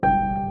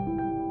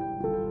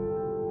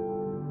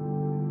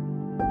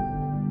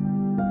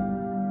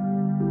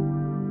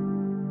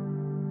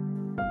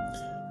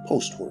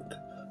Post-work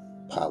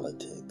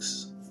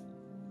politics.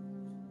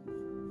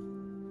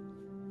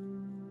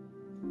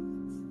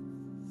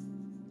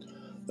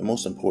 The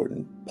most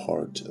important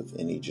part of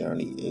any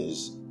journey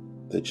is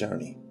the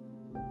journey.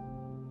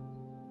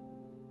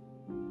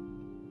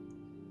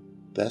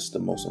 That's the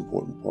most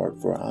important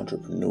part for an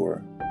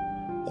entrepreneur.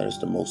 That is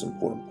the most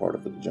important part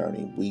of the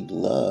journey. We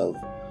love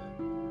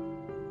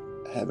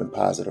having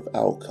positive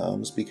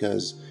outcomes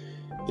because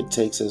it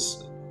takes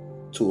us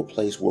to a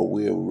place where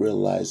we're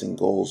realizing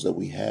goals that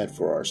we had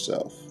for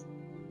ourselves.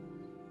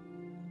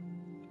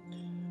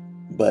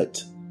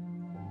 But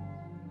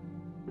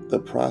the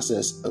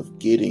process of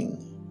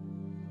getting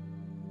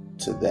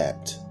to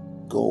that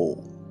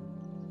goal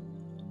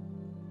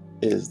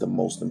is the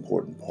most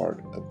important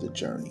part of the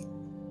journey.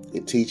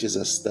 It teaches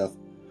us stuff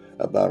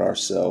about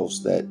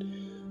ourselves that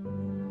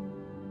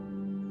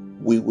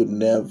we would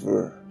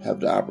never have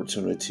the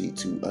opportunity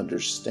to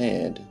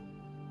understand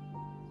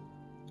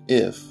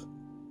if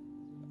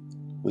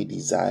we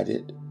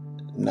decided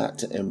not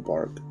to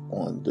embark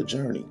on the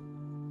journey.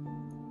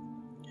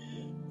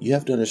 You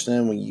have to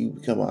understand, when you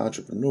become an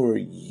entrepreneur,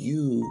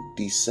 you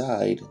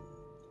decide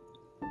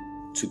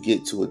to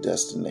get to a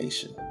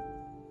destination.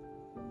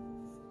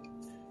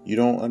 You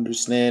don't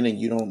understand and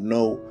you don't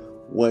know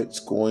what's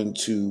going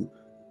to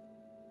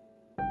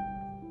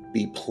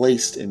be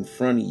placed in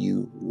front of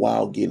you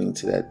while getting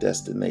to that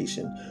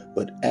destination.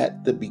 But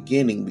at the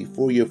beginning,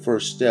 before your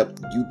first step,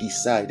 you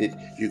decided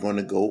you're going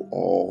to go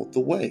all the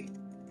way.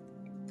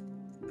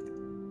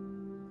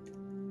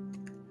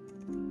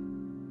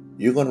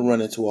 You're going to run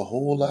into a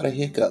whole lot of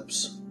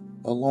hiccups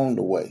along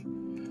the way.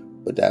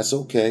 But that's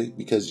okay,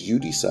 because you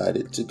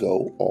decided to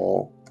go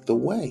all the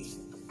way.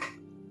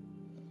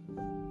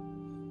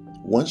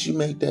 Once you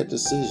make that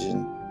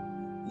decision,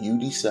 you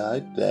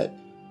decide that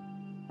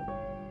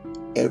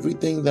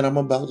everything that I'm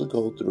about to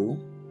go through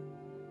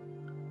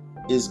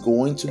is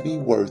going to be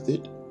worth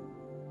it,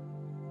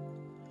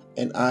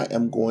 and I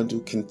am going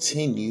to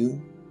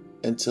continue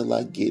until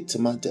I get to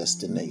my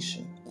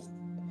destination.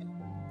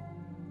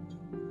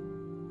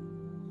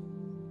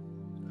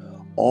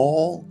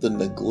 All the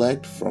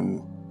neglect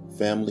from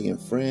family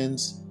and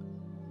friends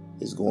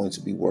is going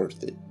to be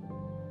worth it.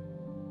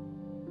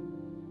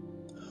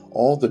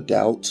 All the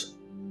doubt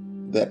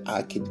that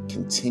I can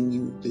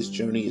continue this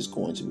journey is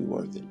going to be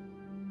worth it.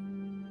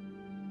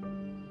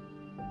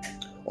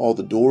 All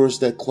the doors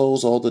that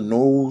close, all the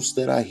no's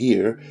that I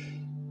hear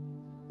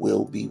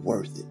will be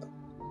worth it.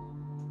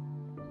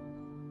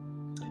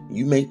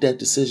 You make that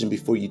decision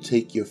before you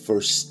take your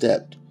first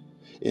step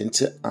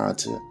into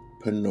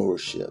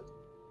entrepreneurship.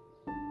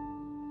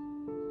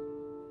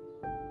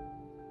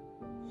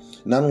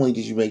 Not only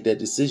did you make that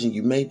decision,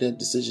 you made that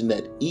decision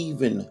that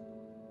even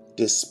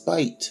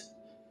despite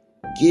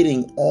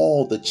getting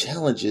all the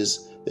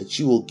challenges that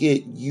you will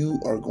get, you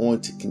are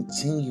going to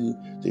continue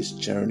this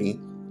journey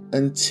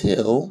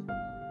until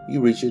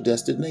you reach your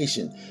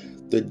destination.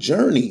 The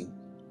journey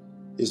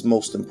is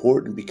most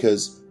important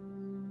because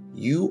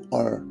you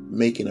are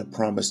making a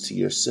promise to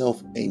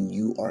yourself and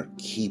you are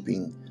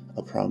keeping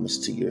a promise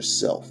to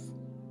yourself.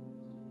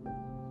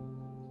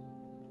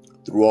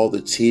 Through all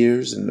the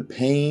tears and the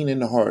pain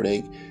and the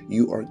heartache,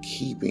 you are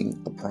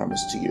keeping a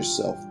promise to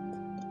yourself.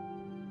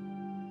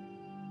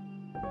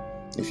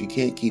 If you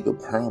can't keep a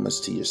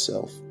promise to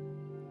yourself,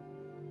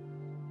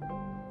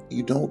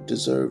 you don't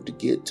deserve to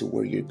get to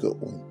where you're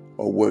going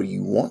or where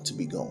you want to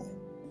be going.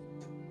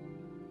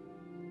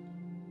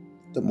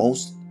 The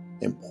most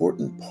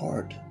important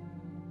part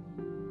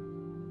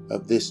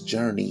of this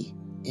journey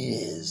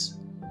is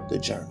the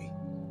journey.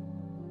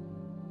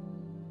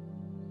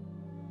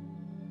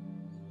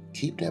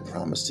 Keep that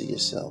promise to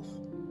yourself.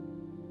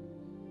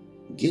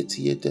 Get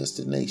to your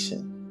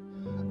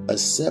destination.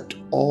 Accept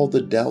all the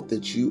doubt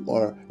that you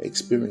are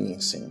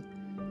experiencing.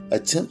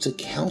 Attempt to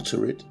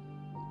counter it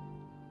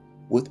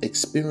with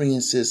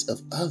experiences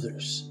of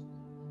others.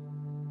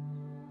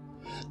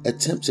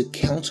 Attempt to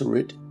counter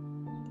it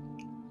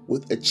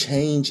with a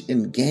change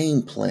in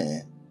game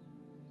plan.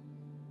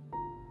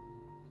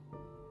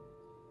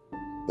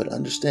 But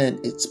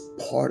understand, it's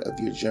part of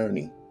your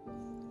journey.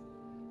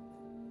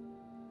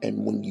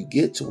 And when you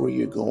get to where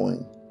you're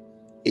going,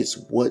 it's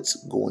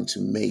what's going to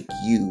make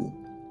you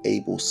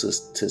able to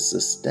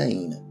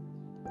sustain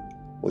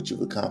what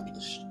you've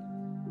accomplished.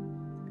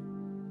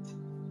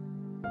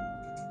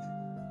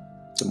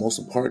 The most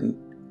important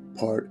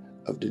part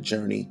of the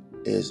journey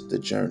is the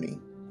journey.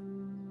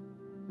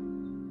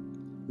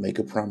 Make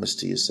a promise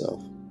to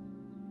yourself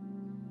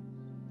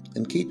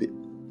and keep it.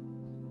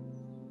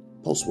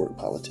 Post-work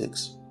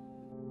politics.